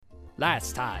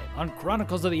Last time on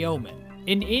Chronicles of the Omen,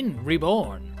 an inn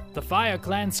reborn, the Fire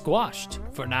Clan squashed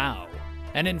for now,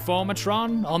 an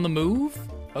Informatron on the move?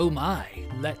 Oh my,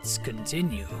 let's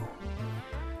continue.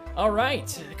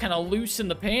 Alright, kind of loosen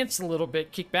the pants a little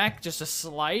bit, kick back just a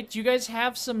slight. You guys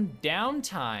have some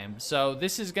downtime, so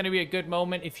this is going to be a good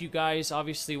moment if you guys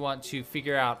obviously want to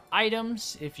figure out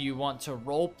items, if you want to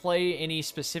roleplay any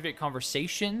specific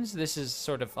conversations. This is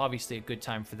sort of obviously a good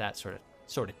time for that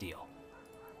sort of deal.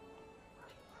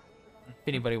 If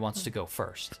anybody wants to go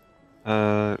first.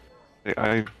 I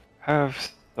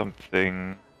have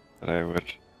something that I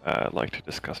would like to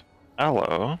discuss.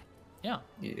 Aloe. Yeah.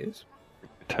 Yes.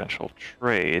 Potential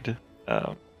trade.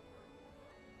 I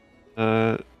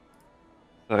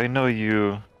know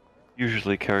you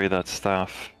usually carry that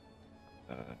staff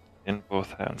in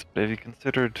both hands, but have you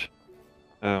considered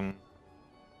ever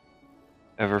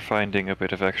finding a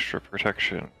bit of extra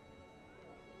protection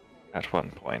at one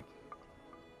point?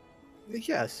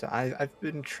 Yes, I've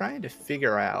been trying to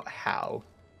figure out how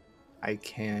I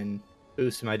can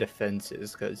boost my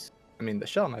defenses, because, I mean, the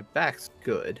shell on my back's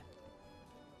good,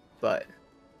 but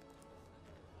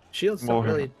shields don't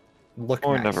really look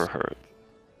More nice. never hurt.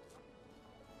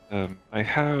 I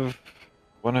have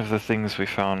one of the things we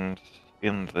found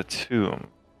in the tomb,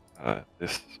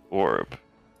 this orb.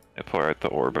 I pull out the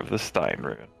orb of the Stein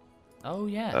rune. Oh,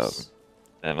 yes.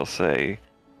 And it'll say,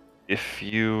 if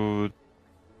you...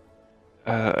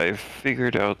 I've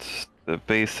figured out the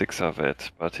basics of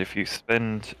it, but if you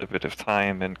spend a bit of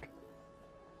time and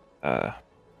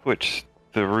put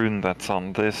the rune that's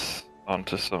on this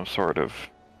onto some sort of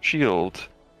shield,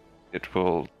 it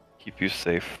will keep you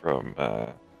safe from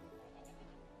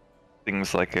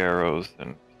things like arrows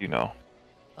and, you know...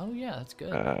 Oh yeah, that's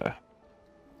good.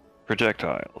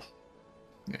 Projectiles.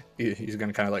 Yeah, he's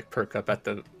gonna kind of like perk up at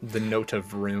the note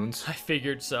of runes. I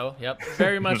figured so, yep.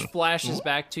 Very much flashes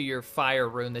back to your fire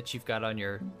rune that you've got on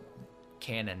your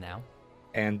cannon now.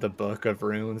 And the book of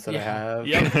runes that I have.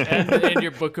 Yep, and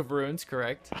your book of runes,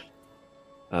 correct.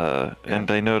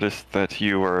 And I noticed that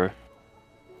you were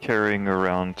carrying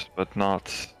around, but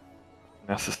not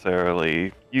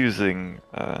necessarily using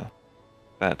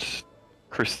that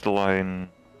crystalline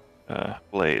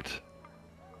blade.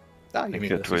 Ah, you I mean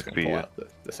think this it is would gonna pull be...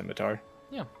 out the scimitar?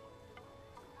 Yeah.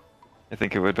 I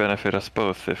think it would benefit us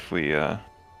both if we had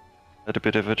a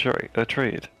bit of a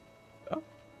trade. Oh,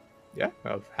 yeah,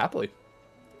 happily.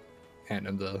 Hand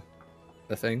him the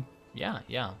thing. Yeah,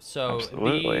 yeah. So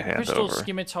Absolutely, the hand crystal over.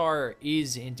 scimitar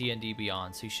is in D&D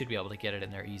Beyond, so you should be able to get it in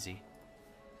there easy.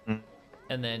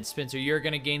 And then, Spencer, you're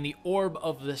going to gain the Orb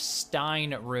of the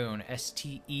Stein rune,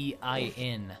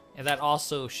 S-T-E-I-N. And that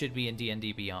also should be in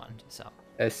D&D Beyond, so...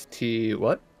 S-T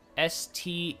what?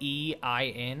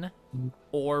 S-T-E-I-N,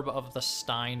 Orb of the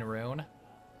Stein rune.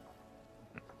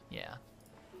 Yeah.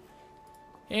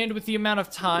 And with the amount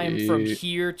of time from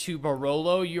here to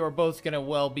Barolo, you are both going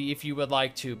to be, if you would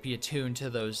like to be attuned to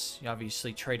those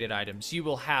obviously traded items, you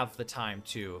will have the time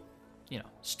to, you know,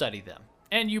 study them.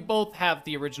 And you both have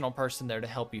the original person there to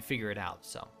help you figure it out,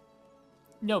 so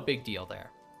no big deal there.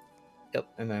 Yep,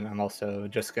 and then I'm also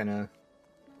just gonna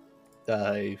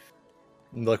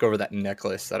look over that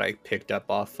necklace that I picked up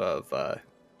off of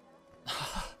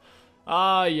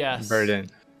Yes. Burden.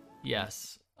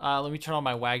 Yes. Let me turn on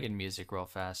my wagon music real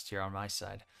fast here on my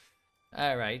side.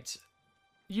 All right.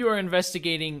 You are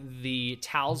investigating the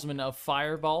Talisman of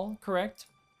Fireball, correct?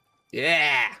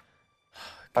 Yeah!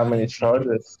 How many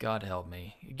charges? God help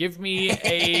me. Give me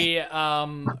a,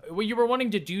 well, you were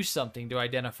wanting to do something to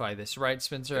identify this, right,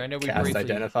 Spencer? I know we Cast briefly...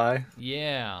 identify?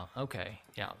 Yeah, okay.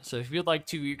 Yeah, so if you'd like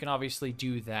to, you can obviously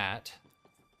do that.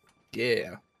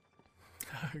 Yeah.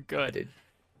 Good.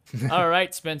 All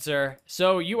right, Spencer.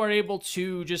 So you are able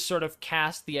to just sort of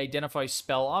cast the identify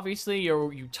spell. Obviously,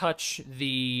 you touch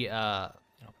the,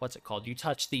 what's it called? You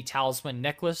touch the talisman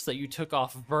necklace that you took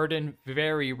off Verdun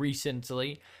very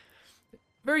recently.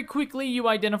 Very quickly, you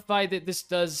identify that this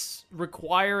does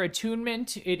require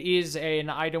attunement. It is an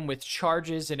item with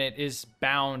charges, and it is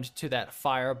bound to that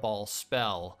fireball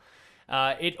spell.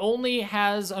 It only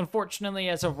has, unfortunately,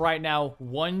 as of right now,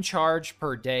 1 charge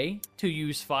per day to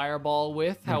use Fireball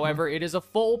with. However, it is a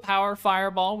full power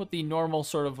Fireball with the normal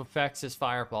sort of effects as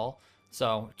Fireball.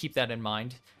 So keep that in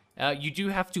mind. You do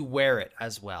have to wear it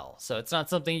as well. So it's not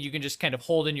something you can just kind of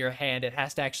hold in your hand. It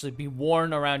has to actually be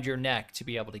worn around your neck to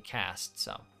be able to cast.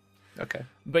 So. Okay.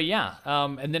 But yeah,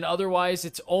 and then otherwise,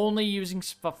 it's only using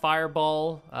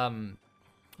Fireball.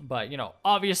 But, you know,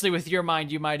 obviously with your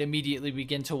mind, you might immediately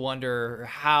begin to wonder,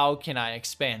 how can I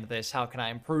expand this? How can I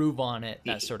improve on it?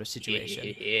 That sort of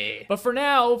situation. But for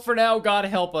now, God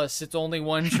help us, it's only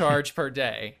 1 charge per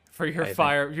day. for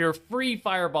your your free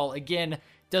fireball. Again,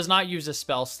 does not use a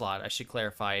spell slot. I should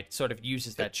clarify. It sort of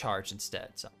uses that charge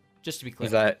instead. So just to be clear.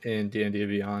 Is that in D&D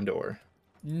Beyond or?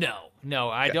 No,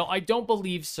 I don't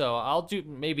believe so. I'll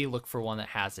maybe look for one that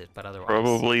has it, but otherwise.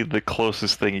 Probably the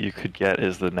closest thing you could get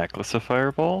is the necklace of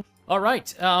fireball. All right.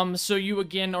 So you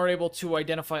again are able to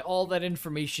identify all that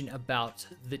information about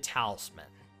the talisman.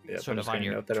 Yeah, sort of on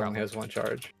your note that it only has one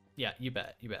charge. Yeah, you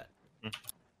bet.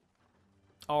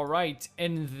 All right,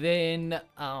 and then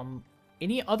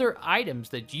any other items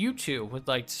that you two would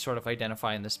like to sort of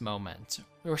identify in this moment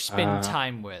or spend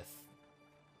time with?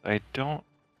 I don't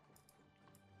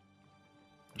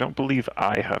believe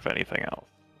I have anything else.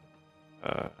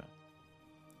 I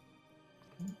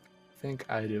think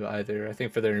I do either. I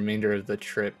think for the remainder of the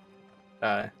trip,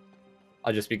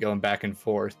 I'll just be going back and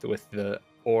forth with the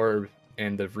orb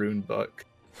and the rune book.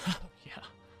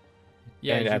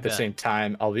 Yeah, and at the same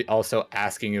time, I'll be also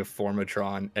asking if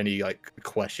Formatron any like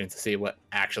questions to see what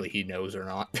actually he knows or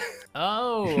not.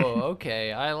 Oh,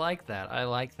 okay. I like that.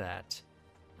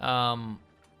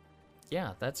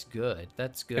 Yeah, that's good.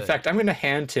 In fact, I'm gonna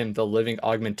hand him the living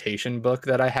augmentation book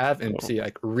that I have and see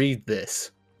like, read this.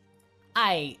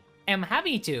 I am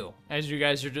happy to. As you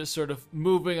guys are just sort of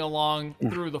moving along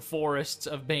through the forests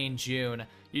of Bane June,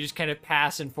 you just kind of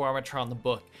pass Informatron the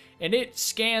book, and it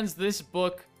scans this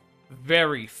book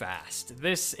very fast.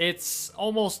 It's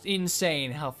almost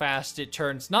insane how fast it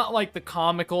turns. Not like the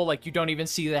comical, like you don't even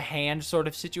see the hand sort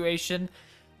of situation,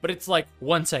 but it's like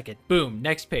 1 second, boom,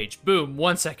 next page, boom,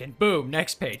 1 second, boom,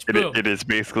 next page, boom. It is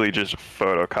basically just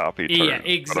photocopy turn. Yeah,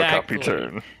 exactly. Photocopy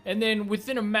turn. And then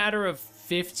within a matter of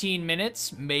 15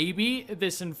 minutes, maybe,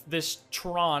 this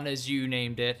Tron, as you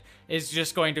named it, is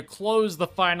just going to close the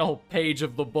final page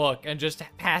of the book and just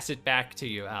pass it back to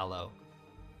you, Aloe.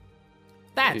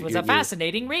 That was a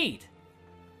fascinating read.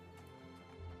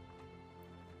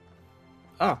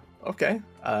 Oh, okay.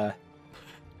 All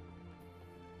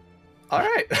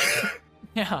right.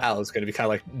 Yeah. Aloe's gonna be kind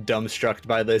of like dumbstruck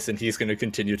by this, and he's gonna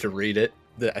continue to read it,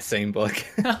 the same book.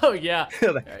 Oh yeah.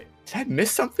 Like, right. Did I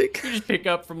miss something? You just pick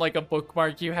up from like a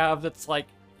bookmark you have that's like,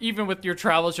 even with your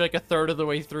travels, you're like a third of the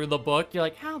way through the book. You're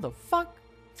like, how the fuck?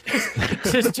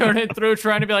 Just turn it through,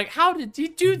 trying to be like, how did you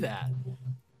do that?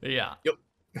 Yeah. Yep.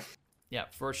 Yeah,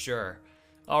 for sure.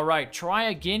 All right, try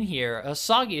again here.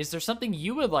 Asagi, is there something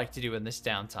you would like to do in this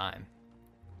downtime?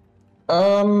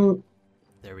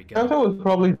 There we go. Santa would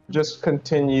probably just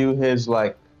continue his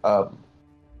like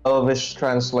Elvish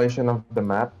translation of the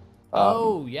map.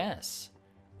 Oh yes.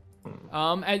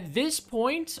 At this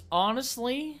point,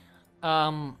 honestly,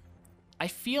 I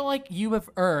feel like you have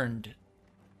earned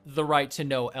the right to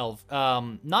know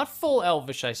not full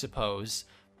Elvish, I suppose.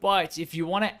 But if you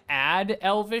want to add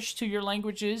Elvish to your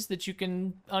languages that you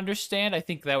can understand, I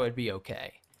think that would be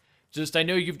okay. Just, I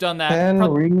know you've done that. Can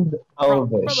read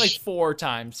Elvish. Probably like 4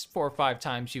 or 5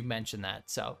 times you've mentioned that,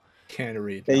 so. Can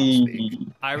read.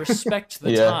 I respect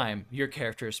the time your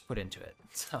character has put into it,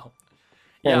 so.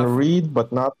 Can read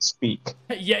but not speak.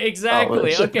 Yeah,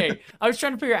 exactly. Okay, I was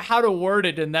trying to figure out how to word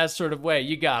it in that sort of way.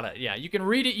 You got it. Yeah, you can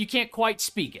read it, you can't quite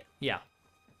speak it. Yeah.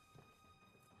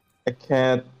 I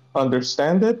can't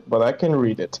understand it, but I can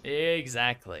read it.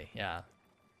 Exactly, yeah.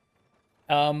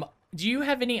 Do you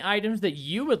have any items that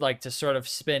you would like to sort of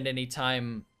spend any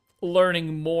time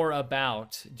learning more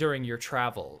about during your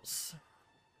travels?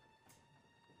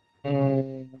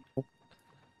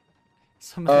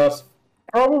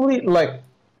 Probably, like,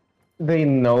 they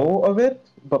know of it,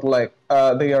 but, like,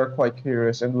 they are quite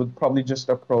curious and would probably just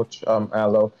approach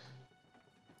Aloe.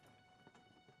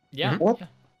 Yeah. What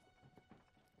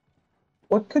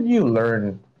could you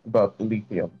learn about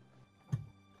lithium?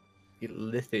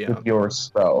 Lithium? With your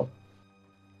spell.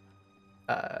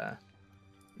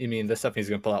 You mean the stuff he's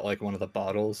gonna pull out like one of the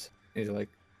bottles? He's like,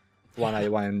 want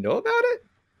to know about it?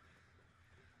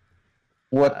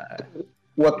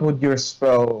 What would your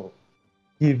spell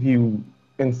give you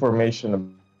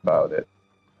information about it?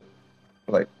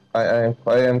 Like, I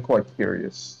am quite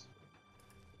curious.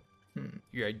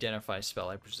 Your identify spell,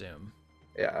 I presume.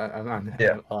 Yeah,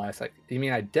 I'll ask, like, you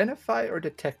mean identify or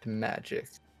detect magic?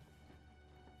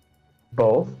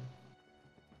 Both.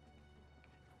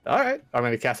 All right, I'm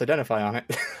gonna cast identify on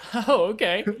it. Oh,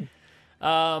 okay.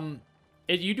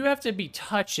 You do have to be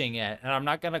touching it, and I'm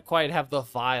not gonna quite have the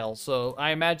vial, so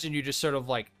I imagine you just sort of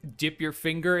like dip your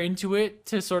finger into it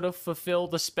to sort of fulfill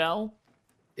the spell.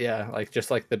 Yeah, like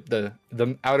just like the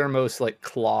outermost like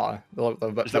claw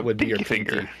that would be your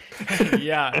finger.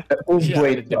 Yeah. Dip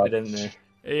it in there.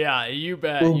 Yeah, you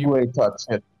bet. Touch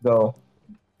it, though.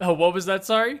 Oh, what was that?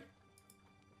 Sorry.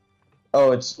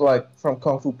 Oh, it's like from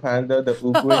Kung Fu Panda, the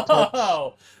Oogway touch.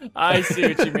 Oh, I see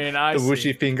what you mean. I The see.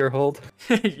 whooshy finger hold.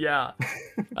 Yeah,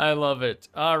 I love it.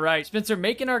 All right, Spencer,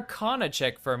 make an Arcana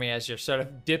check for me as you're sort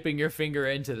of dipping your finger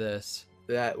into this.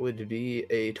 That would be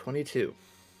a 22.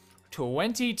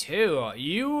 22.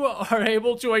 You are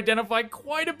able to identify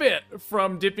quite a bit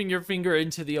from dipping your finger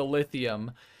into the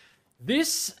lithium.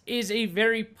 This is a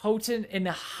very potent and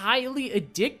highly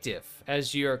addictive,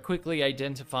 as you're quickly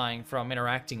identifying from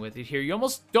interacting with it here. You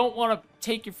almost don't want to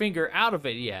take your finger out of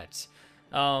it yet.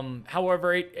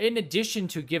 However, in addition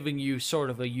to giving you sort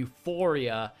of a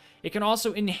euphoria, it can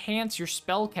also enhance your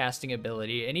spellcasting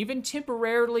ability and even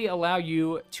temporarily allow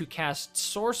you to cast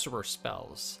sorcerer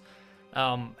spells.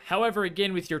 However,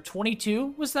 again, with your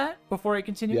 22, was that before I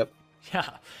continue? Yep. Yeah.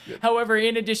 Yep. However,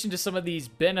 in addition to some of these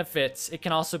benefits, it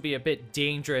can also be a bit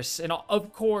dangerous and,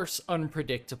 of course,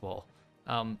 unpredictable.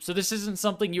 So this isn't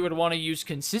something you would want to use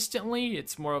consistently.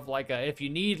 It's more of like a, if you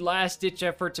need last-ditch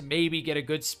effort to maybe get a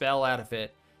good spell out of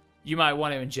it, you might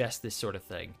want to ingest this sort of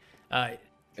thing.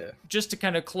 Just to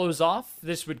kind of close off,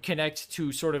 this would connect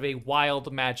to sort of a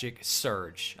wild magic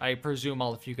surge. I presume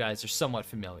all of you guys are somewhat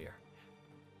familiar.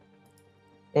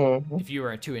 Mm-hmm. If you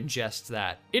were to ingest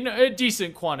that in a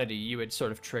decent quantity, you would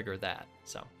sort of trigger that.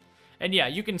 So, and yeah,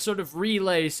 you can sort of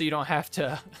relay, so you don't have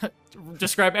to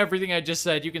describe everything I just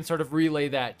said. You can sort of relay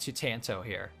that to Tanto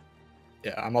here.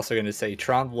 Yeah, I'm also going to say,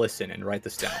 Tron, listen and write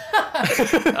this down.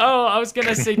 Oh, I was going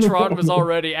to say Tron was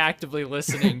already actively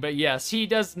listening, but yes, he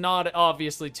does nod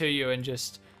obviously to you and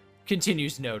just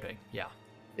continues noting. Yeah.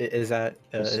 Is that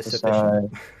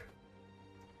sufficient?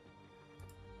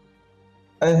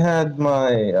 I had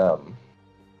my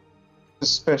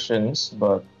suspicions,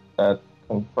 but that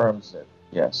confirms it.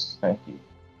 Yes, thank you.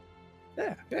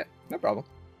 Yeah, no problem.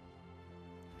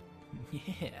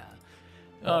 Yeah.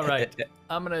 All right.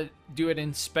 I'm going to do an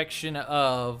inspection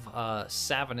of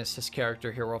Savinus'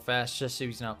 character here real fast, just so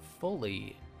he's not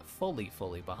fully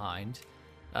behind.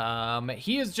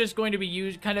 He is just going to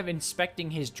be kind of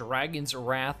inspecting his Dragon's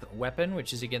Wrath weapon,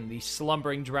 which is, again, the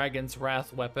Slumbering Dragon's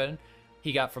Wrath weapon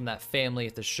he got from that family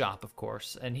at the shop, of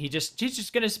course. And he's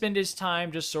just going to spend his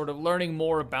time just sort of learning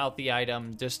more about the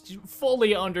item, just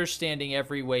fully understanding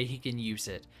every way he can use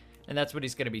it. And that's what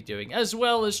he's going to be doing, as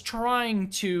well as trying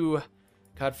to,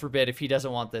 God forbid if he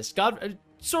doesn't want this,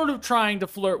 sort of trying to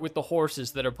flirt with the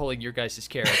horses that are pulling your guys'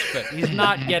 carriage, but he's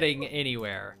not getting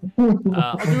anywhere.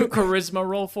 I'll do a charisma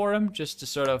roll for him, just to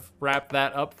sort of wrap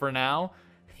that up for now.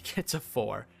 He gets a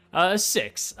 4. A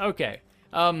 6. Okay.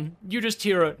 You just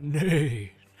hear a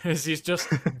nay, as he's just,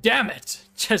 damn it,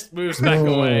 just moves back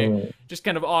away. Just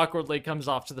kind of awkwardly comes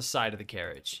off to the side of the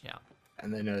carriage. Yeah.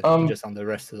 And then just on the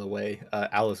rest of the way,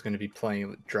 Al is going to be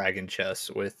playing dragon chess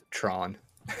with Tron.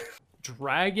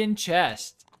 Dragon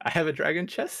chest. I have a dragon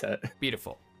chess set.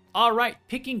 Beautiful. All right,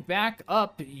 picking back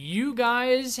up, you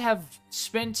guys have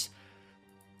spent,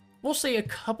 we'll say, a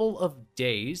couple of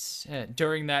days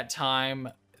during that time.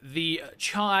 The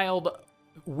child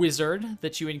wizard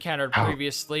that you encountered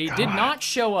previously did not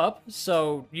show up,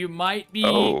 so you might be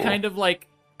kind of like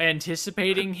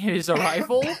anticipating his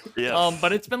arrival. Yes.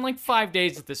 But it's been like 5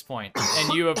 days at this point,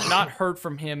 and you have not heard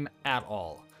from him at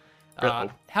all.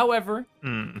 However,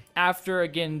 after,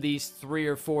 again, these 3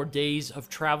 or 4 days of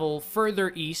travel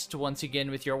further east, once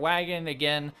again with your wagon,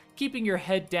 again, keeping your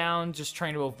head down, just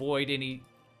trying to avoid any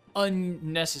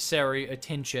unnecessary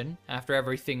attention after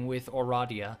everything with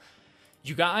Oradia,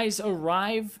 you guys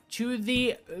arrive to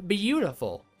the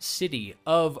beautiful city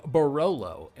of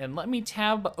Barolo. And let me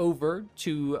tab over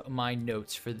to my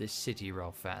notes for this city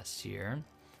real fast here.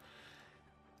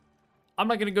 I'm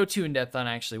not going to go too in-depth on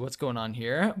actually what's going on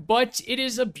here, but it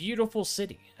is a beautiful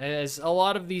city. As a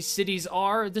lot of these cities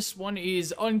are, this one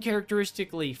is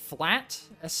uncharacteristically flat.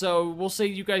 So we'll say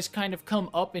you guys kind of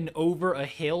come up and over a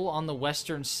hill on the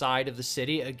western side of the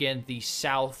city. Again, the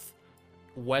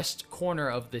southwest corner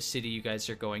of the city you guys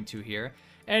are going to here.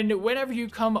 And whenever you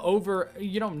come over,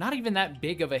 not even that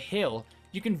big of a hill,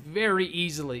 you can very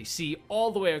easily see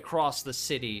all the way across the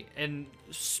city and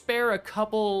spare a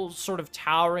couple sort of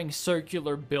towering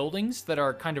circular buildings that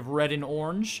are kind of red and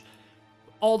orange.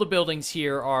 All the buildings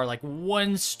here are like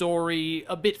 1 story,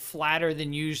 a bit flatter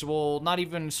than usual, not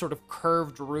even sort of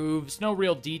curved roofs, no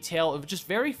real detail, of just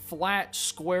very flat,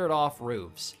 squared off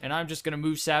roofs. And I'm just going to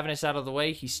move Savinus out of the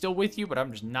way. He's still with you, but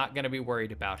I'm just not going to be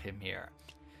worried about him here.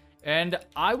 And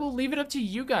I will leave it up to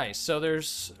you guys. So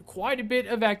there's quite a bit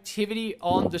of activity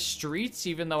on the streets,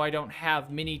 even though I don't have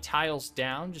many tiles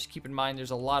down. Just keep in mind there's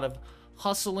a lot of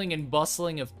hustling and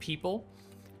bustling of people.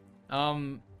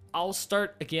 I'll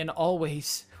start again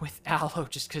always with Aloe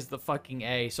just because the fucking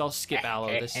A, so I'll skip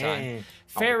Aloe this time.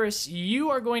 Ferris, you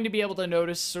are going to be able to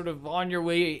notice sort of on your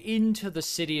way into the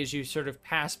city as you sort of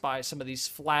pass by some of these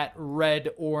flat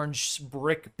red-orange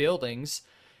brick buildings,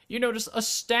 you notice a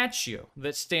statue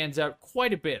that stands out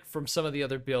quite a bit from some of the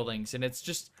other buildings, and it's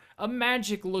just a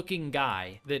magic-looking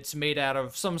guy that's made out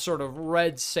of some sort of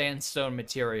red sandstone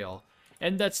material.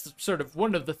 And that's sort of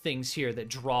one of the things here that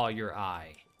draw your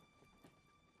eye.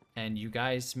 And you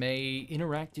guys may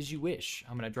interact as you wish.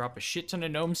 I'm going to drop a shit ton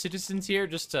of gnome citizens here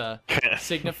just to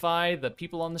signify the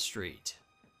people on the street.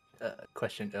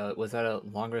 Question, was that a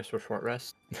long rest or short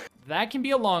rest? That can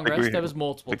be a long rest. That was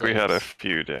multiple days. We had a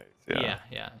few days, yeah.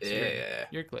 Yeah. So Yeah.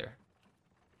 You're clear.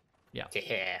 Yeah.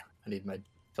 Yeah. I need my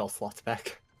spell slots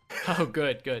back. Oh,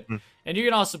 good. And you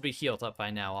can also be healed up by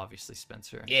now, obviously,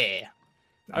 Spencer. Yeah.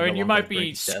 I mean, you might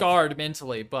be scarred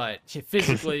mentally, but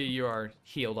physically you are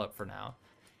healed up for now.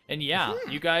 And yeah,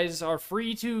 you guys are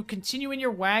free to continue in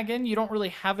your wagon. You don't really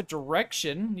have a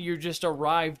direction. You just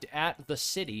arrived at the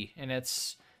city, and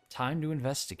it's time to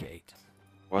investigate.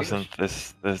 Wasn't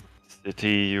this the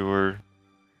city you were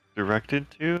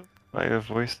directed to by a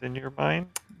voice in your mind?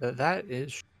 That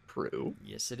is true.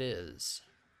 Yes, it is.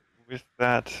 With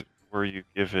that, were you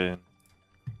given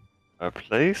a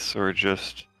place or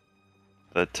just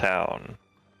the town?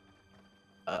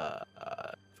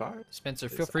 Far. Spencer,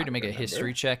 feel free to make a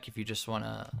history check if you just want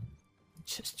to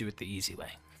just do it the easy way.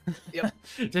 Yep.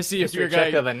 To see if History you're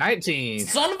check going, of a 19.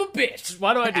 son of a bitch,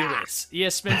 why do I do this?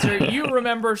 Yes, Spencer, you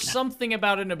remember something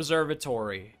about an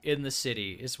observatory in the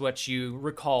city is what you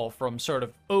recall from sort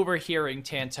of overhearing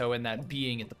Tanto and that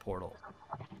being at the portal.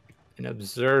 An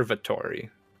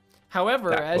observatory. However,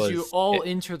 That as you was all it.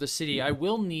 enter the city, I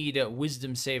will need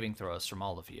wisdom saving throws from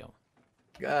all of you.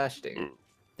 Gosh dang.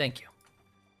 Thank you.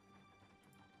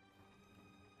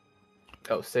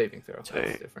 Oh, saving throw. That's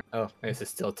Save. different. Oh, I guess it's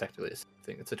still technically the same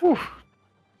thing. It's a 20.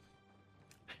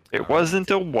 It wasn't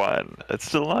a 1. It's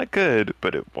still not good,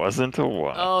 but it wasn't a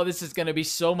 1. Oh, this is going to be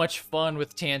so much fun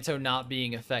with Tanto not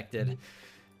being affected.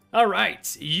 All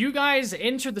right, you guys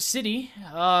enter the city.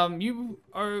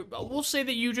 We'll say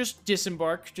that you just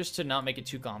disembark, just to not make it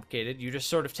too complicated. You just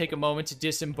sort of take a moment to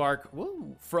disembark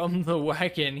from the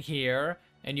wagon here,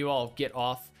 and you all get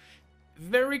off.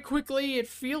 Very quickly, it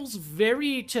feels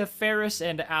to Ferris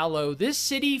and Aloe, this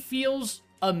city feels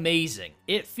amazing.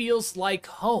 It feels like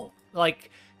home. Like,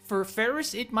 for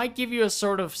Ferris, it might give you a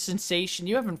sort of sensation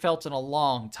you haven't felt in a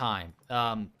long time.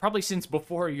 Probably since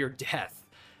before your death.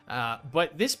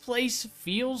 But this place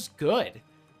feels good.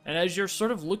 And as you're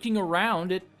sort of looking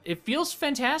around, it feels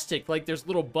fantastic. Like, there's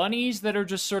little bunnies that are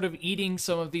just sort of eating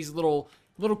some of these little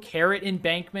carrot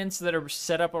embankments that are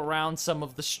set up around some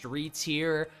of the streets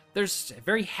here. There's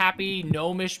very happy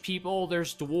gnomish people.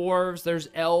 There's dwarves. There's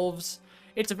elves.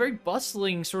 It's a very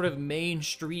bustling sort of main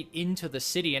street into the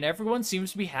city, and everyone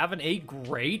seems to be having a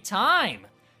great time.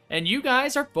 And you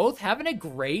guys are both having a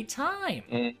great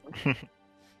time.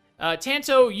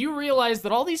 Tanto, you realize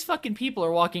that all these fucking people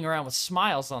are walking around with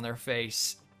smiles on their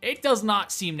face. It does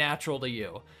not seem natural to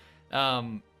you.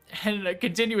 And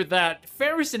continue with that,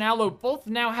 Ferris and Aloe both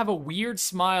now have a weird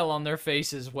smile on their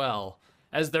face as well,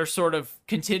 as they're sort of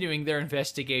continuing their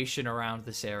investigation around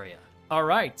this area. All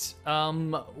right,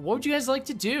 what would you guys like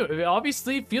to do?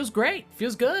 Obviously, it feels great,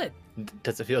 feels good.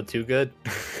 Does it feel too good?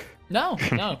 No,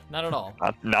 not at all.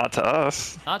 Not to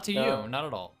us. Not to you, not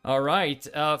at all. All right,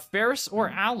 Ferris or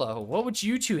Aloe, what would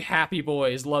you two happy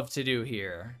boys love to do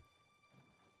here?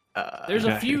 There's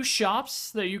a few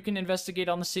shops that you can investigate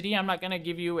on the city. I'm not going to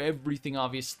give you everything,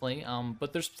 obviously,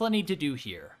 but there's plenty to do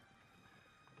here.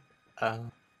 I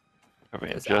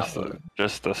mean,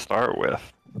 just to start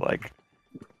with, like,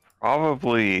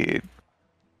 probably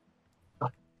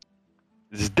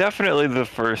it's definitely the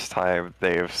first time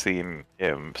they've seen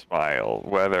him smile,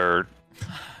 whether,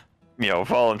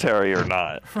 voluntary or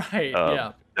not. Right,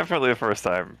 yeah. Definitely the first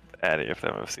time any of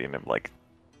them have seen him, like,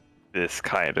 this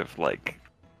kind of, like,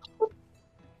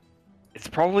 it's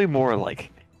probably more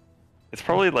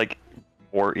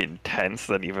more intense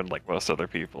than even, like, most other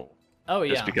people. Oh,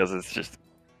 yeah. Just because it's just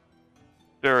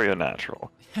very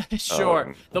unnatural.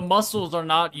 Sure. The muscles are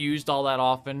not used all that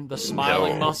often, the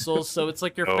smiling muscles, so it's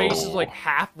like your face is like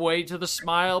halfway to the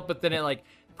smile, but then it like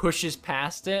pushes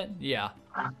past it. Yeah.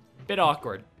 Bit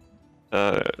awkward.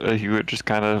 You would just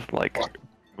kind of like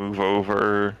move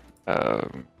over,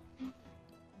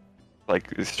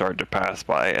 like start to pass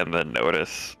by and then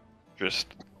notice just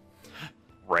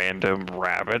random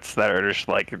rabbits that are just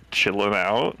like chilling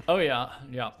out. Oh yeah.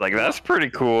 Like, that's pretty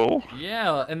cool.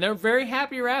 Yeah, and they're very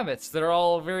happy rabbits. They're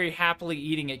all very happily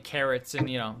eating at carrots and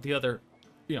the other,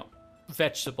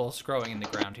 vegetables growing in the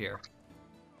ground here.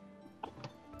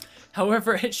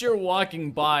 However, as you're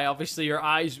walking by, obviously your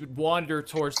eyes would wander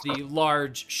towards the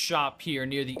large shop here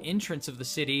near the entrance of the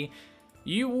city.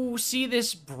 You see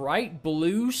this bright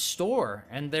blue store,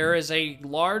 and there is a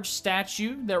large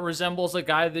statue that resembles a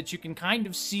guy that you can kind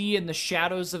of see in the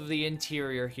shadows of the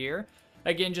interior here.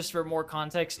 Again, just for more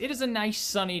context, it is a nice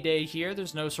sunny day here.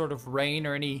 There's no sort of rain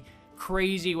or any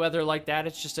crazy weather like that.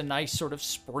 It's just a nice sort of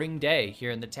spring day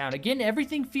here in the town. Again,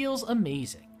 everything feels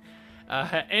amazing.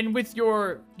 And with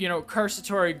your,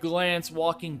 cursory glance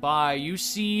walking by, you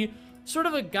see sort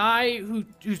of a guy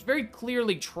who's very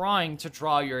clearly trying to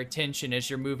draw your attention as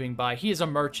you're moving by. He is a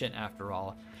merchant, after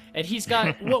all. And he's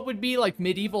got what would be like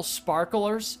medieval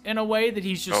sparklers in a way that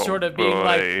he's just sort of being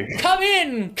like, come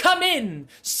in,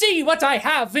 see what I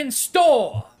have in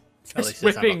store. Just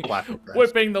whipping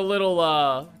the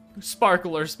little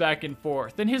sparklers back and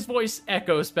forth. And his voice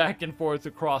echoes back and forth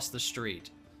across the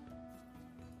street.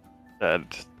 And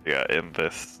yeah, in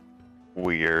this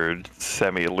weird,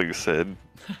 semi-lucid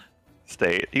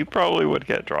state, he probably would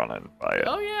get drawn in by it.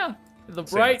 Oh yeah, the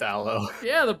bright aloe.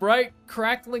 Yeah, the bright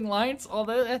crackling lights, all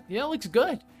that. Yeah, looks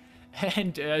good.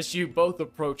 And as you both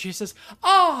approach, he says,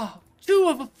 two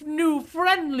of new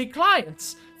friendly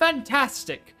clients,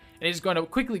 fantastic. And he's going to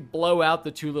quickly blow out the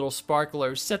two little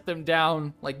sparklers, set them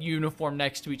down like uniform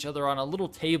next to each other on a little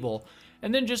table,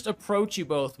 and then just approach you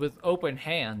both with open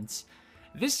hands.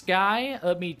 This guy,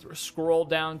 let me scroll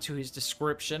down to his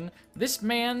description. This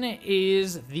man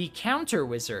is the counter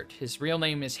wizard. His real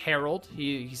name is Harold.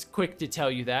 He's quick to tell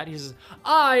you that. He says,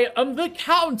 I am the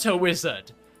counter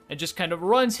wizard. And just kind of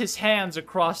runs his hands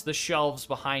across the shelves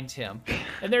behind him.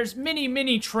 And there's many,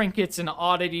 many trinkets and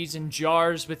oddities and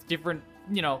jars with different,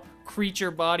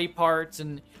 creature body parts.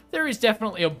 And there is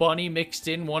definitely a bunny mixed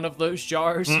in one of those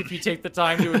jars if you take the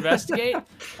time to investigate.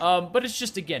 But it's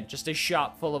just a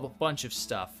shop full of a bunch of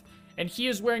stuff. And he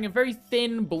is wearing a very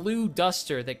thin blue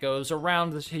duster that goes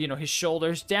around, his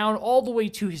shoulders, down all the way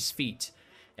to his feet.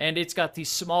 And it's got these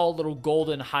small little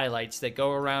golden highlights that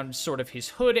go around sort of his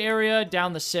hood area,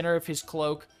 down the center of his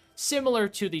cloak, similar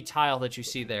to the tile that you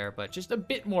see there, but just a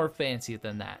bit more fancy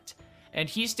than that. And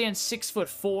he stands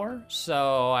 6'4",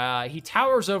 so he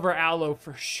towers over Aloe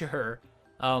for sure.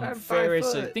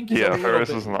 Ferris, I think he's a little Ferris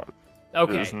bit... is not.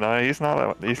 Okay. He's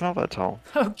not that tall.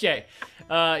 Okay.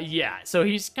 Yeah. So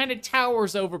he's kind of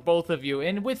towers over both of you,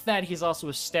 and with that, he's also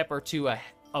a step or two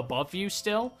above you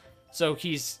still. So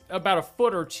he's about a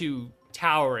foot or two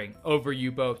towering over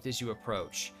you both as you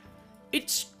approach.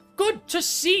 It's good to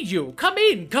see you. Come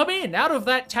in, out of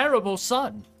that terrible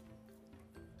sun.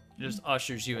 Just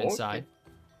ushers you inside.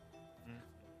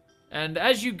 And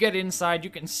as you get inside, you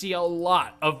can see a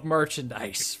lot of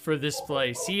merchandise for this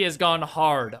place. He has gone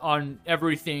hard on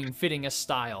everything fitting a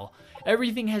style.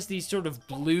 Everything has these sort of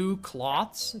blue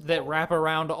cloths that wrap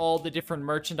around all the different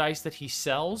merchandise that he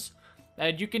sells.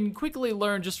 And you can quickly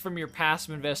learn just from your past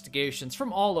investigations,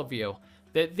 from all of you,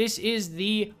 that this is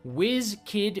the Whiz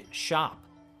Kid shop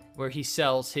where he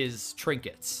sells his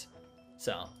trinkets.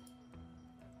 So...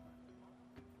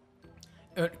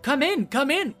 come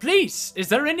in, please. Is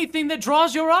there anything that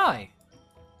draws your eye?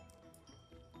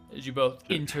 As you both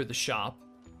enter the shop.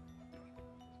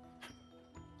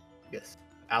 Yes.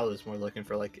 Aloe's more looking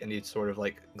for like any sort of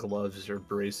like gloves or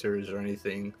bracers or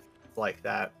anything like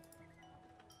that.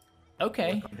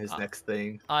 Okay. On his next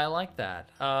thing. I like that.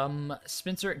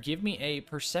 Spencer, give me a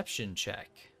perception check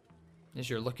as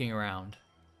you're looking around.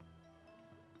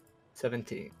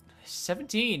 17.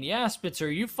 17, yeah,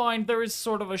 Spencer. You find there is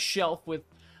sort of a shelf with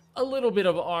a little bit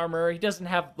of armor. He doesn't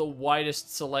have the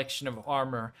widest selection of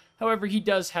armor. However, he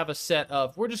does have a set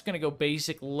of, we're just going to go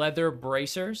basic leather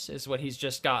bracers, is what he's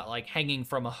just got, like, hanging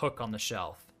from a hook on the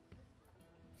shelf.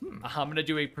 I'm going to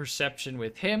do a perception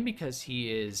with him because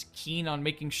he is keen on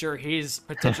making sure his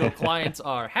potential clients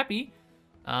are happy.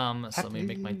 So let me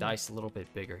make my dice a little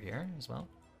bit bigger here as well.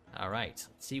 All right,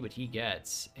 let's see what he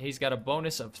gets. He's got a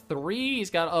bonus of 3. He's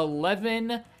got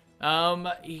 11.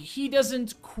 He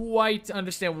doesn't quite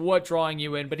understand what drawing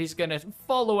you in, but he's going to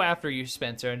follow after you,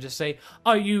 Spencer, and just say,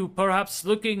 are you perhaps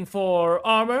looking for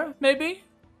armor, maybe?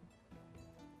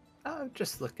 I'm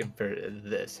just looking for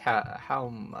this. How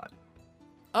much?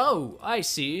 Oh, I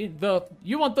see.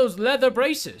 You want those leather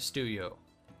braces, do you?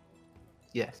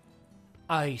 Yes.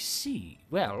 I see.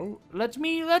 Well, let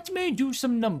me do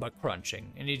some number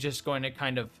crunching. And he's just going to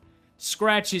kind of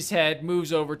scratch his head,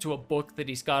 moves over to a book that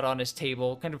he's got on his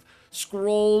table, kind of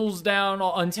scrolls down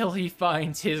until he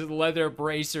finds his leather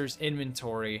bracers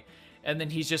inventory. And then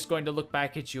he's just going to look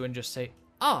back at you and just say,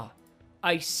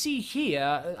 I see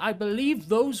here. I believe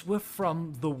those were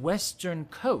from the western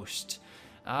coast.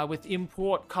 With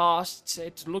import costs,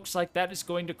 it looks like that is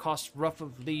going to cost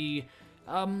roughly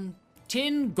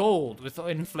 10 gold with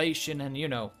inflation and, you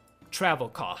know, travel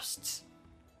costs.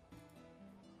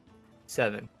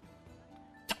 7.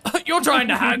 You're trying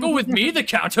to haggle with me, the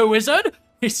counter wizard?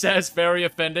 He says, very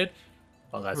offended.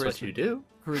 Well, that's what you do.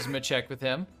 Charisma check with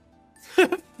him.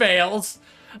 Fails.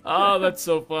 Oh, that's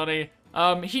so funny.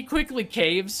 He quickly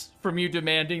caves from you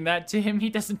demanding that to him. He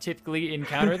doesn't typically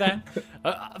encounter that.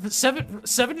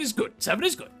 7 is good. 7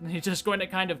 is good. And he's just going to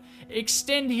kind of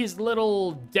extend his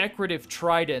little decorative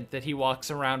trident that he walks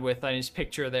around with on his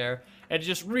picture there, and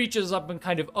just reaches up and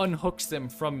kind of unhooks them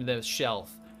from the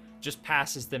shelf. Just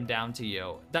passes them down to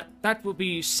you. That will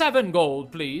be 7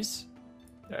 gold, please.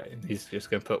 Alright, he's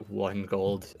just gonna put 1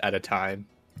 gold at a time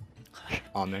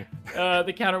on there.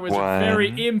 The counter wizard 1,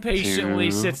 very impatiently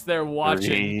 2, sits there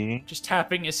watching, 3. just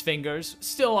tapping his fingers,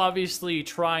 still obviously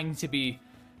trying to be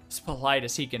as polite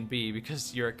as he can be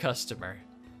because you're a customer.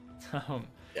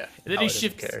 Yeah. Then he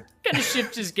kind of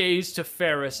shifts his gaze to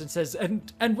Ferris and says,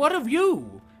 "And what of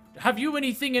you? Have you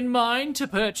anything in mind to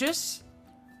purchase?"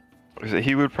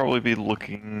 He would probably be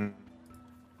looking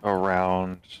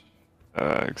around.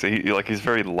 He's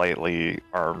very lightly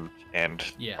armed and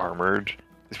armored.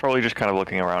 He's probably just kind of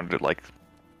looking around at like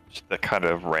just the kind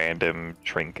of random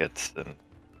trinkets and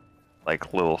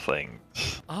like little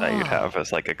things that you'd have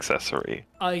as like accessory.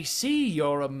 I see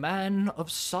you're a man of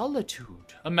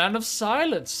solitude, a man of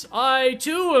silence. I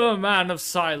too am a man of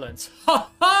silence. Ha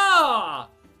ha!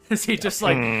 As he just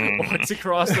like walks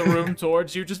across the room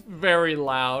towards you, just very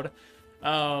loud.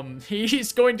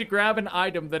 He's going to grab an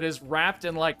item that is wrapped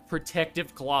in like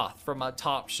protective cloth from a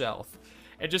top shelf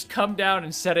and just come down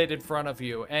and set it in front of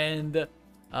you. And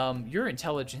your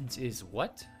intelligence is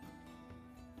what?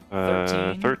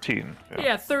 13? 13.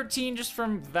 Yeah, 13 just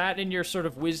from that and your sort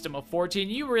of wisdom of 14.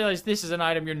 You realize this is an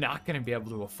item you're not going to be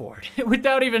able to afford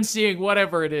without even seeing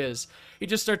whatever it is. He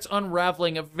just starts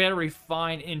unraveling a very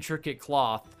fine, intricate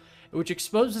cloth, which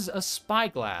exposes a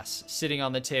spyglass sitting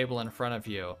on the table in front of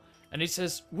you. And he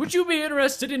says, "Would you be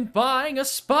interested in buying a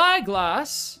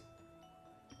spyglass?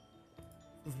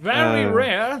 Very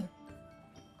rare."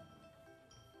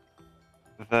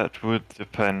 That would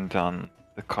depend on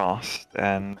the cost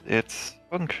and its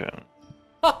function.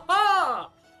 Ha ha!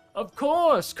 Of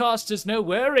course, cost is no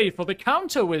worry for the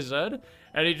counter wizard.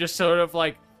 And he just sort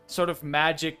of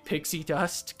magic pixie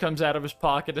dust comes out of his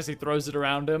pocket as he throws it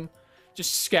around him.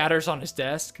 Just scatters on his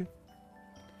desk.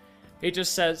 He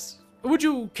just says, "Would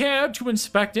you care to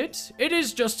inspect it? It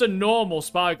is just a normal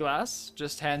spyglass."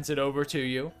 Just hands it over to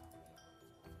you.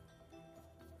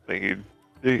 He'd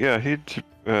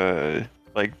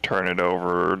like turn it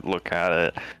over, look at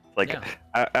it. Like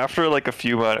after like a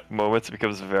few moments, it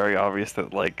becomes very obvious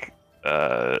that like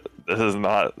this is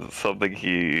not something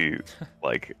he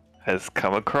like has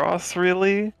come across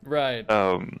really. Right.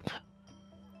 And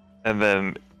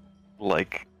then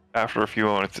like after a few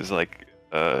moments, is like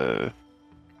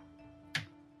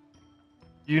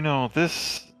you know,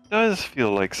 this does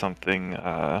feel like something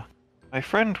my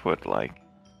friend would like.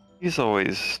 He's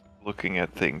always looking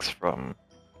at things from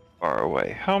far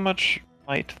away. How much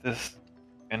might this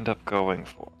end up going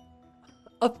for?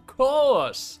 Of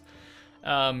course!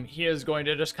 He is going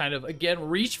to just kind of, again,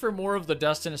 reach for more of the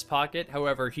dust in his pocket.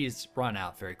 However, he's run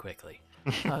out very quickly.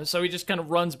 So he just kind of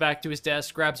runs back to his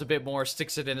desk, grabs a bit more,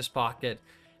 sticks it in his pocket,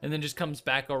 and then just comes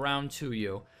back around to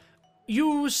you.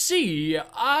 "You see,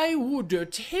 I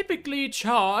would typically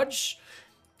charge,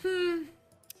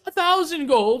 1,000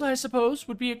 gold, I suppose,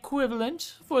 would be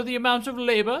equivalent for the amount of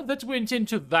labor that went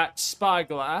into that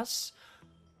spyglass.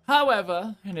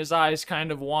 However," and his eyes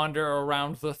kind of wander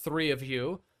around the 3 of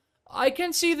you, "I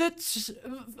can see that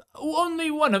only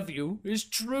one of you is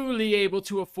truly able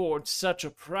to afford such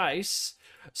a price,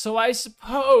 so I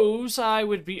suppose I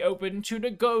would be open to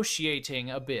negotiating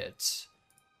a bit."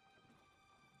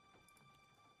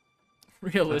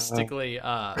 Realistically,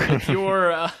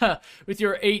 with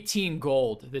your 18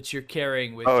 gold that you're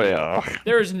carrying with you,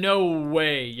 there's no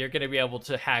way you're gonna be able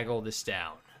to haggle this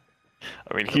down.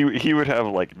 I mean, he would have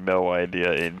like no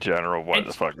idea in general what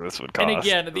the fuck this would cost. And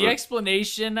again, the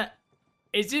explanation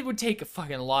is it would take a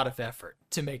fucking lot of effort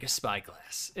to make a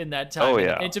spyglass in that time.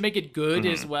 And to make it good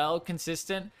as well,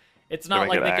 consistent. It's not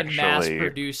like they can mass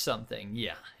produce something.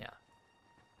 Yeah.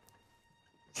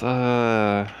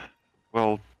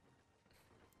 Well,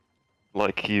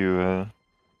 like you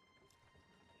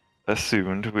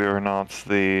assumed, we are not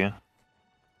the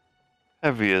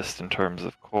heaviest in terms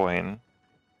of coin,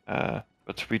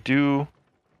 but we do.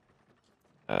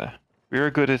 We are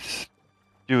good at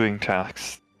doing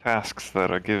tasks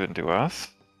that are given to us.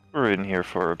 We're in here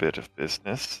for a bit of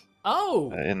business.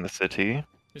 Oh! in the city.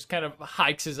 Just kind of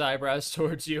hikes his eyebrows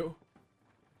towards you.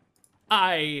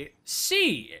 I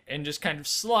see, and just kind of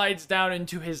slides down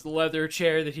into his leather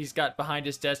chair that he's got behind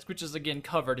his desk, which is again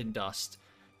covered in dust.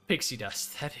 Pixie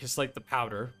dust, that is like the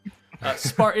powder.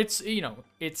 It's,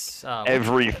 it's...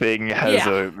 Everything has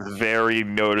a very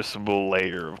noticeable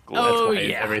layer of glitter. Oh,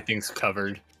 yeah. Everything's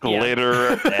covered.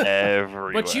 Glitter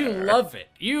everywhere. But you love it.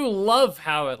 You love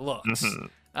how it looks.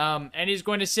 And he's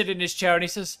going to sit in his chair and he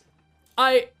says,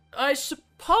 I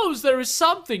suppose there is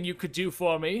something you could do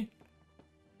for me.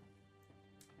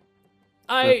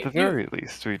 At the very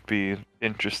least, we'd be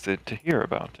interested to hear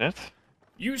about it.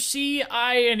 You see,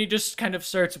 and he just kind of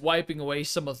starts wiping away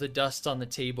some of the dust on the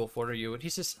table for you, and he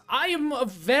says, I am a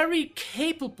very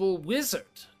capable wizard.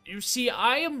 You see,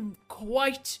 I am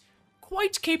quite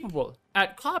capable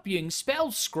at copying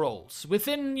spell scrolls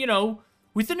within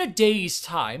a day's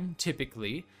time,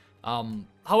 typically.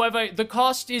 However, the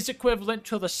cost is equivalent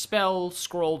to the spell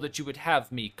scroll that you would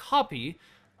have me copy,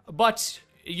 but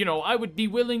I would be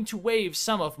willing to waive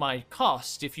some of my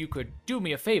cost if you could do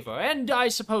me a favor, and I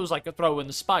suppose I could throw in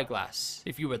the spyglass,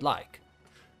 if you would like.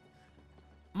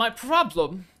 My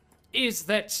problem is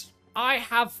that I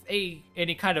have and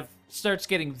he kind of starts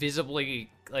getting visibly,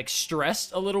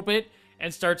 stressed a little bit,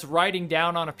 and starts writing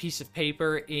down on a piece of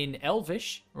paper in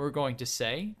Elvish, we're going to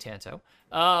say, Tanto.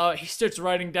 He starts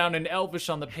writing down in Elvish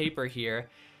on the paper here,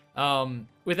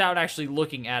 without actually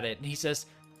looking at it, and he says,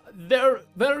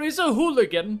 There is a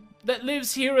hooligan that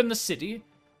lives here in the city.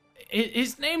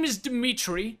 His name is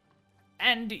Dimitri,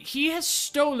 and he has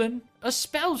stolen a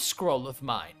spell scroll of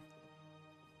mine.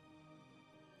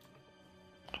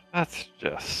 That's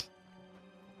just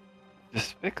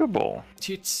despicable.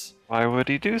 Why would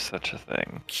he do such a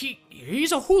thing?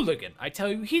 He's a hooligan, I tell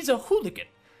you, he's a hooligan.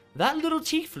 That little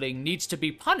tiefling needs to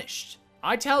be punished,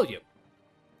 I tell you.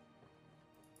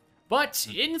 But,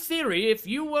 in theory, if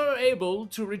you were able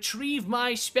to retrieve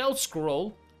my spell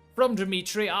scroll from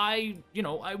Dimitri, I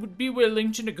would be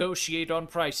willing to negotiate on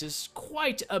prices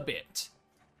quite a bit.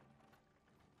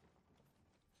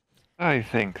 I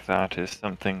think that is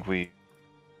something we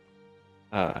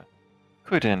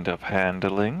could end up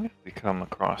handling if we come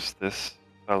across this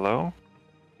fellow.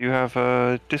 You have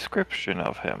a description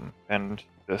of him and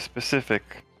the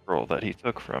specific scroll that he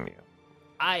took from you.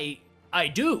 I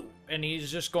do. And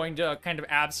he's just going to kind of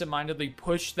absentmindedly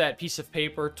push that piece of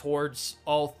paper towards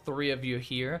all three of you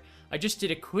here. I just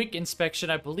did a quick inspection.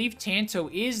 I believe Tanto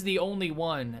is the only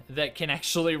one that can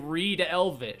actually read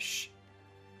Elvish.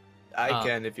 I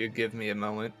can if you give me a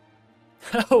moment.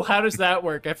 Oh, how does that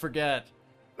work? I forget.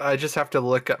 I just have to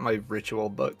look at my ritual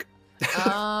book.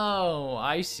 Oh,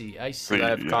 I see. I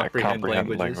have comprehend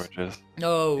languages.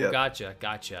 Oh, yep.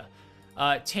 Gotcha.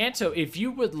 Tanto, if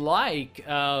you would like,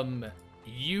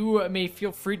 you may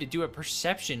feel free to do a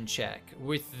perception check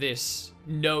with this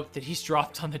note that he's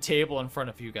dropped on the table in front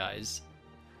of you guys.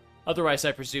 Otherwise,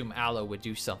 I presume Aloe would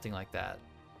do something like that.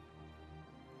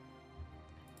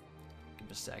 Give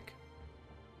him a sec.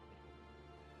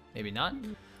 Maybe not?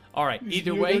 Alright,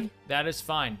 either way, that is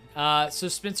fine. So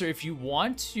Spencer, if you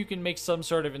want, you can make some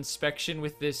sort of inspection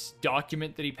with this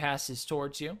document that he passes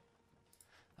towards you.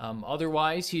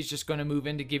 Otherwise, he's just going to move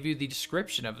in to give you the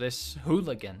description of this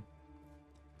hooligan.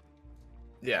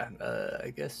 Yeah, I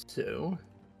guess so.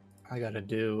 All I gotta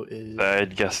do is... I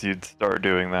guess you'd start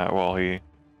doing that while he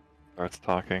starts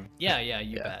talking. Yeah,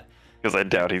 you bet. Because I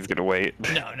doubt he's gonna wait.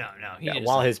 No. Yeah,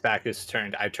 while his back is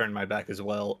turned, I turn my back as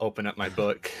well, open up my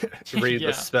book, read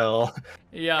the spell.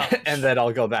 Yeah. And then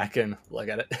I'll go back and look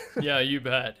at it. Yeah, you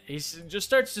bet. He just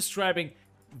starts describing,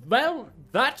 well,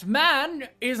 that man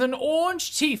is an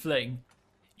orange tiefling.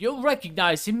 You'll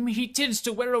recognize him. He tends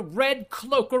to wear a red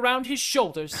cloak around his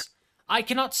shoulders. I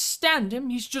cannot stand him.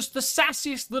 He's just the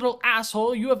sassiest little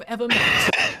asshole you have ever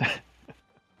met.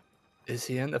 Is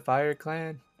he in the Fire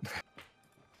Clan?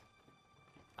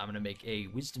 I'm gonna make a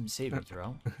wisdom saving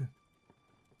throw.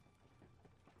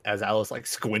 As Alice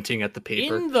squinting at the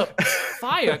paper. In the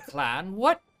Fire Clan?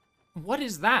 What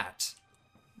is that?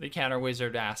 The counter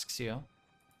wizard asks you.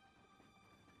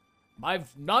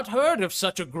 I've not heard of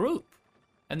such a group.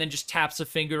 And then just taps a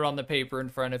finger on the paper in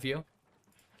front of you.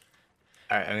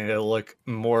 Alright, I'm gonna look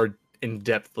more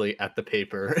in-depthly at the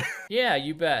paper. Yeah,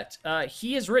 you bet.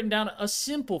 He has written down a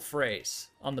simple phrase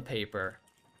on the paper.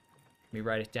 Let me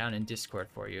write it down in Discord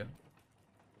for you.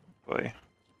 Boy.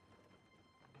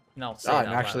 And I'll say it out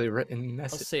loud. Actually written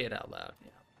message. I'll say it out loud,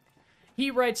 yeah. He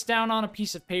writes down on a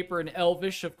piece of paper in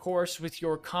Elvish, of course, with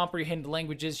your comprehend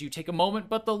languages. You take a moment,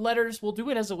 but the letters will do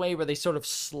it as a way where they sort of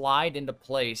slide into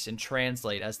place and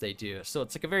translate as they do. So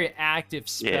it's like a very active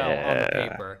spell on the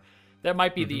paper. That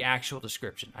might be the actual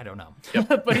description. I don't know.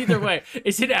 Yep. But either way,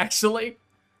 is it actually?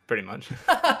 Pretty much.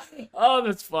 Oh,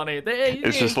 that's funny.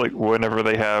 It's just like whenever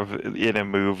they have in a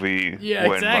movie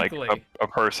when exactly. like a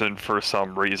person for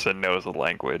some reason knows a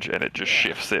language and it just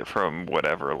shifts it from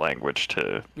whatever language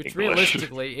to Which English.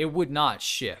 Realistically, it would not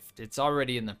shift. It's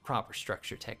already in the proper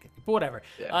structure technically. But whatever.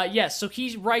 Yes, so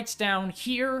he writes down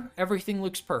here, everything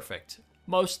looks perfect.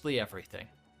 Mostly everything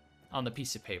on the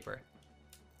piece of paper.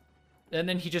 And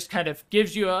then he just kind of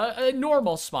gives you a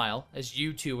normal smile, as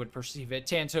you two would perceive it.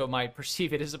 Tanto might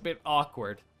perceive it as a bit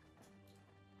awkward.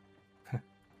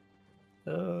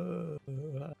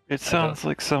 It sounds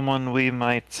like someone we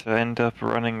might end up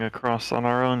running across on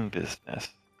our own business.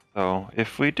 So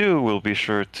if we do, we'll be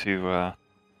sure to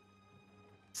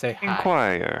say hi.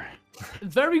 Inquire.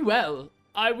 Very well.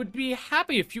 I would be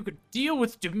happy if you could deal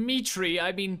with Dimitri.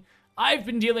 I mean, I've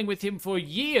been dealing with him for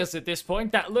years at this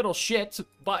point, that little shit,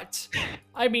 but,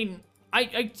 I mean,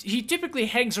 he typically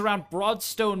hangs around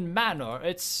Broadstone Manor.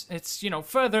 It's, you know,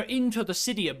 further into the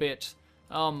city a bit,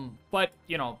 but,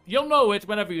 you know, you'll know it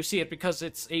whenever you see it because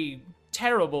it's a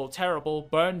terrible, terrible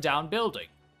burned-down building.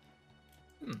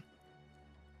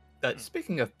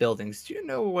 Speaking of buildings, do you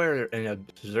know where an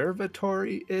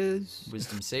observatory is?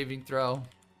 Wisdom saving throw.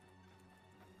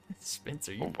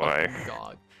 Spencer, you boy. fucking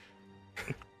dog.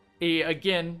 He,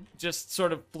 again, just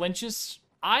sort of flinches.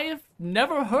 I have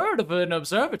never heard of an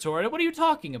observatory. What are you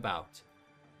talking about?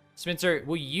 Spencer,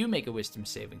 will you make a wisdom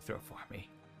saving throw for me?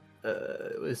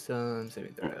 Wisdom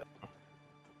saving throw.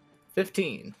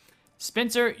 15.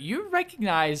 Spencer, you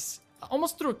recognize,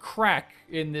 almost through a crack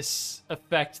in this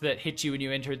effect that hit you when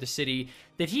you entered the city,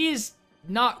 that he is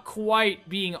not quite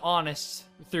being honest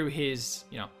through his,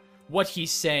 you know, what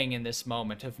he's saying in this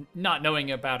moment of not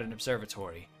knowing about an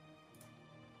observatory.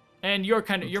 And your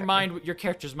your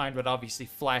character's mind would obviously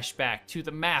flash back to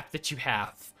the map that you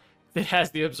have that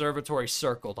has the observatory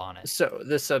circled on it. So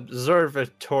this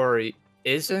observatory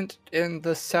isn't in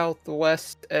the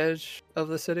southwest edge of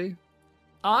the city?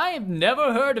 I've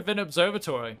never heard of an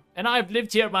observatory, and I've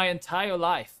lived here my entire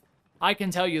life. I can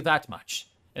tell you that much.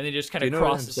 And he just kind of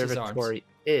crosses his arms. Do you know what an observatory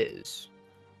is?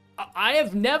 I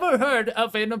have never heard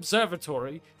of an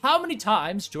observatory. How many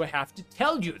times do I have to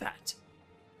tell you that?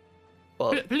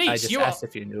 Well, please, I just asked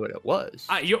if you knew what it was.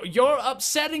 You're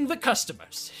upsetting the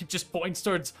customers. It just points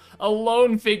towards a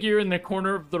lone figure in the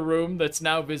corner of the room that's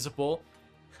now visible.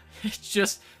 It's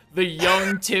just the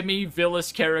young Timmy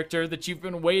Villas character that you've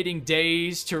been waiting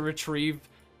days to retrieve,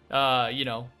 you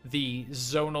know, the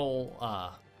zonal,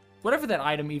 whatever that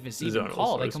item is even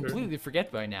called. I completely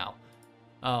forget by now.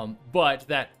 But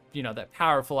that, you know, that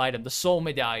powerful item, the soul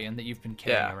medallion that you've been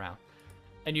carrying around.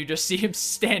 And you just see him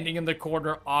standing in the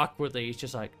corner awkwardly. He's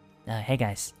just like, hey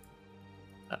guys.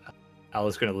 I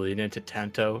was going to lean into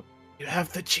Tanto. You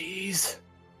have the cheese.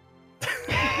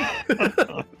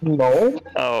 No.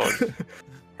 Oh,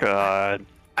 God.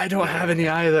 I don't have any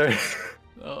either.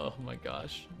 Oh my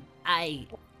gosh. I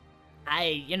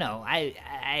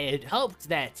had hoped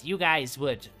that you guys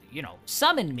would, you know,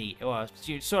 summon me or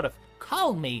you sort of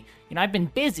call me. You know, I've been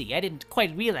busy. I didn't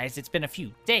quite realize it's been a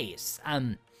few days.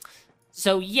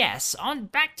 So yes, on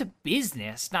back to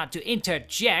business, not to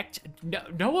interject.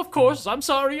 No, of course. I'm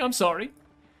sorry.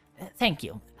 Thank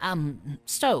you.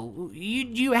 So,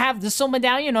 you have the soul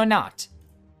medallion or not?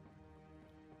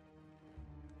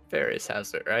 Ferris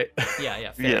has it, right?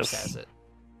 Yeah, Ferris has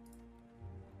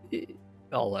it.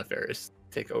 I'll let Ferris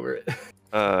take over it.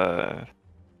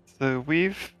 So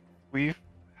we've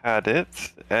had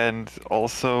it, and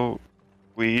also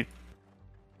we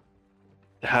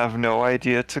have no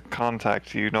idea to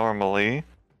contact you normally.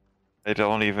 I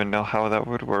don't even know how that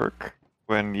would work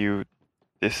when you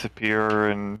disappear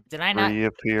and Did I not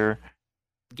reappear.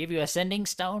 give you a sending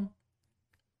stone?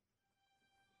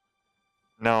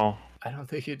 No. I don't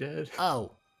think you did.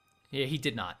 Oh. Yeah, he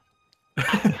did not.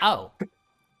 Oh.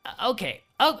 Okay.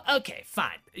 Oh, okay,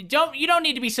 fine. You don't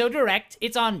need to be so direct.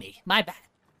 It's on me. My bad.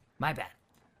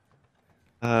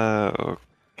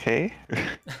 Okay.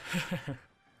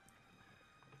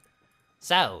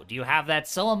 So, do you have that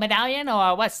soul medallion,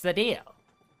 or what's the deal?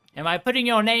 Am I putting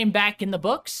your name back in the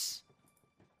books?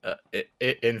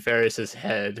 In Ferris's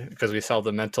head, because we saw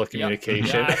the mental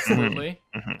communication. Yep. Yeah, absolutely.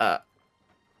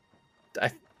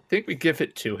 I think we give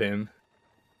it to him.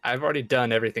 I've already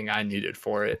done everything I needed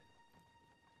for it.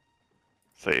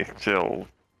 Say, he'll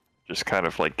just kind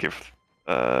of like give,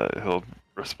 he'll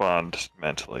respond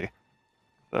mentally.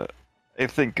 I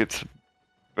think it's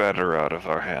better out of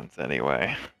our hands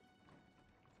anyway.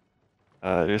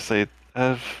 Just say,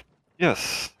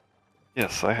 yes,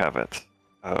 I have it.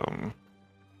 And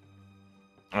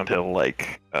he'll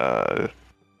like,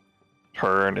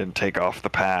 turn and take off the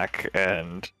pack,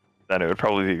 and then it would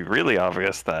probably be really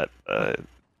obvious that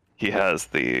he has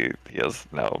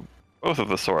now both of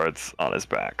the swords on his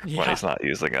back when he's not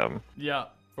using them. Yeah,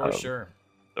 for sure.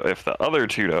 So if the other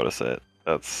two notice it,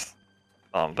 that's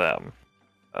on them.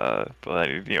 But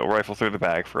then rifle through the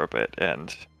bag for a bit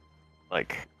and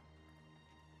like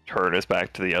turn his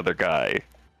back to the other guy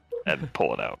and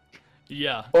pull it out.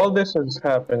 Yeah. While this is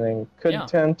happening, could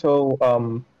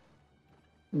Tento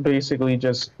basically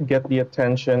just get the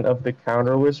attention of the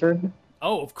counter wizard?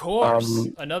 Oh, of course.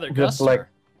 Another just guster. like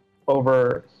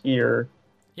over here.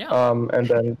 Yeah. And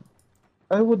then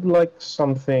I would like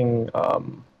something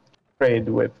trade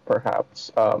with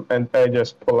perhaps. And I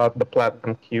just pull out the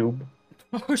platinum cube.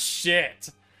 Oh shit.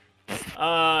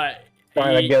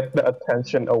 Trying to get the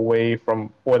attention away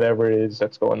from whatever it is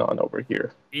that's going on over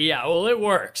here. Yeah, well, it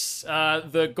works.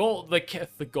 The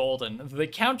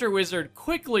counter wizard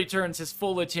quickly turns his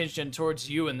full attention towards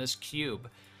you and this cube.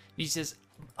 He says,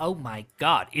 "Oh my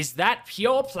god, is that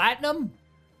pure platinum?"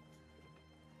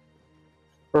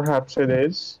 Perhaps it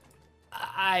is.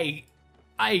 I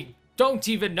don't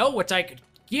even know what I could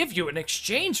give you in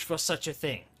exchange for such a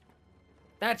thing.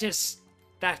 That's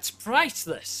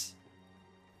priceless.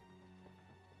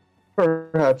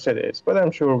 Perhaps it is, but I'm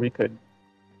sure we could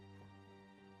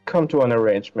come to an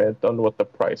arrangement on what the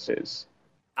price is.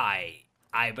 I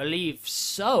believe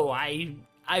so.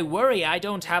 I worry I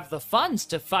don't have the funds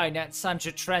to finance such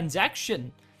a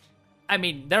transaction. I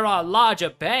mean, there are larger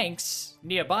banks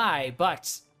nearby,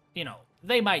 but,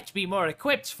 they might be more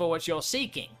equipped for what you're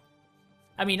seeking.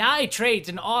 I mean, I trade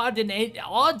in odds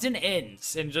and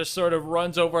ends, and just sort of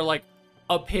runs over, like,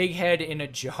 a pig head in a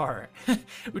jar,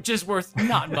 which is worth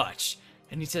not much.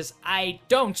 And he says, "I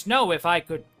don't know if I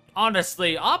could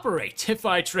honestly operate if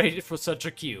I traded for such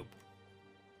a cube."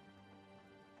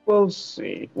 We'll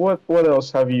see. What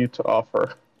else have you to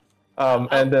offer?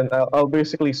 And then I'll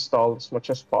basically stall as much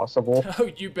as possible.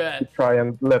 Oh, you bet. To try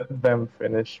and let them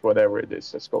finish whatever it is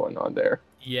that's going on there.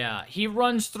 Yeah, he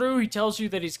runs through. He tells you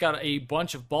that he's got a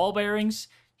bunch of ball bearings.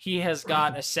 He has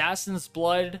got assassin's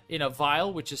blood in a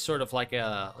vial, which is sort of like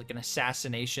an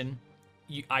assassination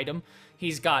item.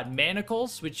 He's got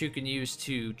manacles, which you can use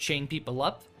to chain people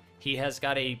up. He has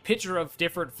got a pitcher of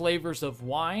different flavors of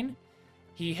wine.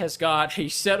 He has got a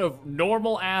set of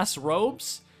normal-ass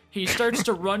robes. He starts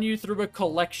to run you through a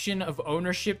collection of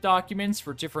ownership documents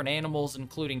for different animals,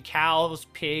 including cows,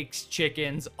 pigs,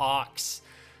 chickens, ox.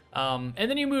 And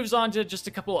then he moves on to just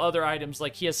a couple other items,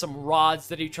 like he has some rods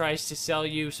that he tries to sell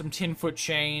you, some 10-foot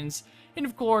chains, and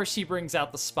of course he brings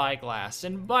out the spyglass.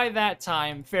 And by that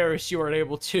time, Ferris, you are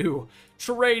able to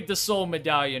trade the soul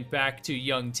medallion back to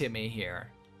young Timmy here.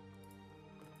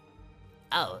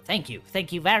 Oh, thank you.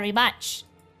 Thank you very much.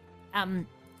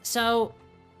 So,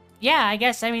 yeah, I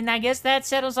guess that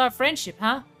settles our friendship,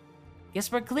 huh?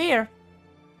 Guess we're clear.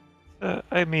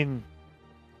 I mean,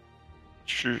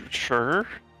 sure.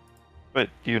 But,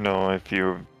 if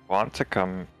you want to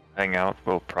come hang out,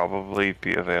 we'll probably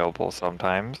be available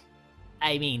sometimes.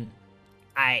 I mean,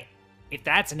 if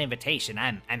that's an invitation,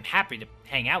 I'm happy to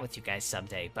hang out with you guys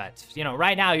someday. But,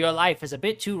 right now your life is a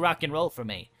bit too rock and roll for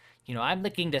me. I'm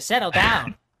looking to settle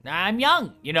down. I'm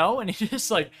young, and he's just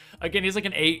like, again, he's like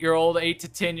an 8-year-old, 8 to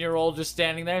 10-year-old just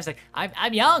standing there. It's like,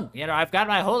 I'm young, I've got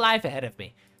my whole life ahead of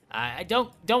me. I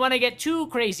don't want to get too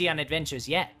crazy on adventures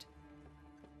yet.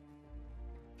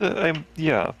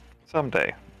 Yeah,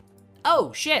 someday.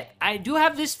 Oh, shit, I do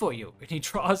have this for you. And he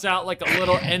draws out like a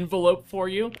little envelope for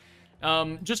you.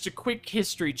 Just a quick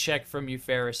history check from you,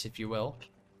 Ferris, if you will.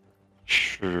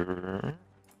 Sure.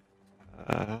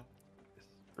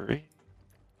 History.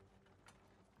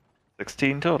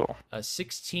 16 total.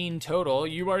 16 total.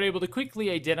 You are able to quickly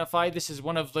identify this is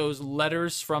one of those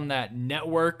letters from that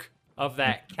network of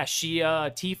that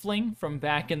Kashia tiefling from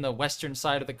back in the western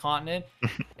side of the continent.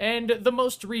 And the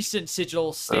most recent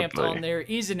sigil stamped on there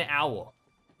is an owl.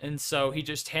 And so he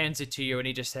just hands it to you and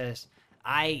he just says,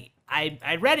 I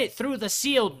read it through the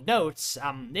sealed notes.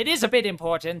 It is a bit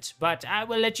important, but I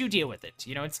will let you deal with it.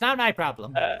 It's not my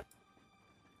problem.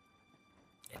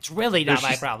 It's really not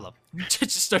my problem.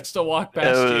 Just starts to walk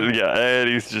past you. Yeah, and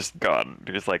he's just gone.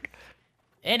 He's like...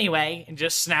 Anyway, and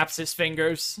just snaps his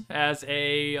fingers as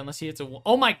unless he hits a 1.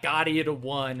 Oh my god, he hit a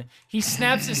 1. He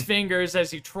snaps his fingers as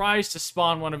he tries to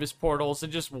spawn one of his portals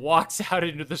and just walks out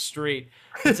into the street.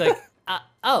 It's like,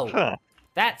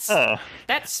 that's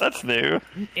new.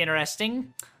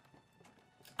 Interesting.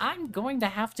 I'm going to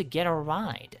have to get a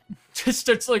ride. Just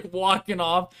starts like walking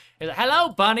off. He's like, hello,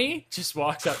 bunny. Just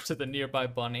walks up to the nearby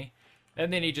bunny.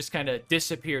 And then he just kind of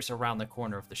disappears around the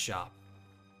corner of the shop.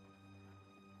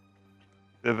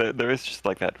 there is just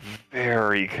like that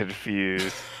very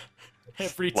confused,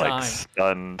 Every time. like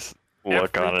stunned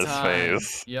look Every on his time.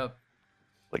 face. Yep.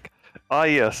 Like, ah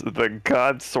yes, the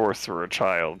god sorcerer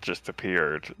child just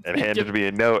appeared and handed me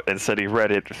a note and said he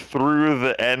read it through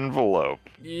the envelope.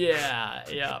 Yeah,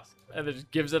 yeah. And then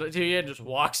just gives it to you and just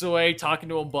walks away talking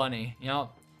to a bunny. You know,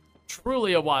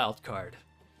 truly a wild card.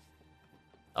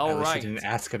 All I wish right. you didn't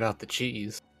ask about the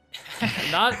cheese.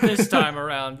 Not this time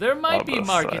around. There might Not be this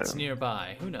markets time.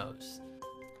 nearby. Who knows?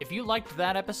 If you liked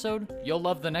that episode, you'll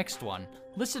love the next one.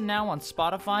 Listen now on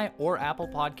Spotify or Apple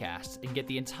Podcasts and get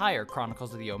the entire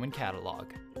Chronicles of the Omen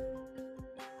catalog.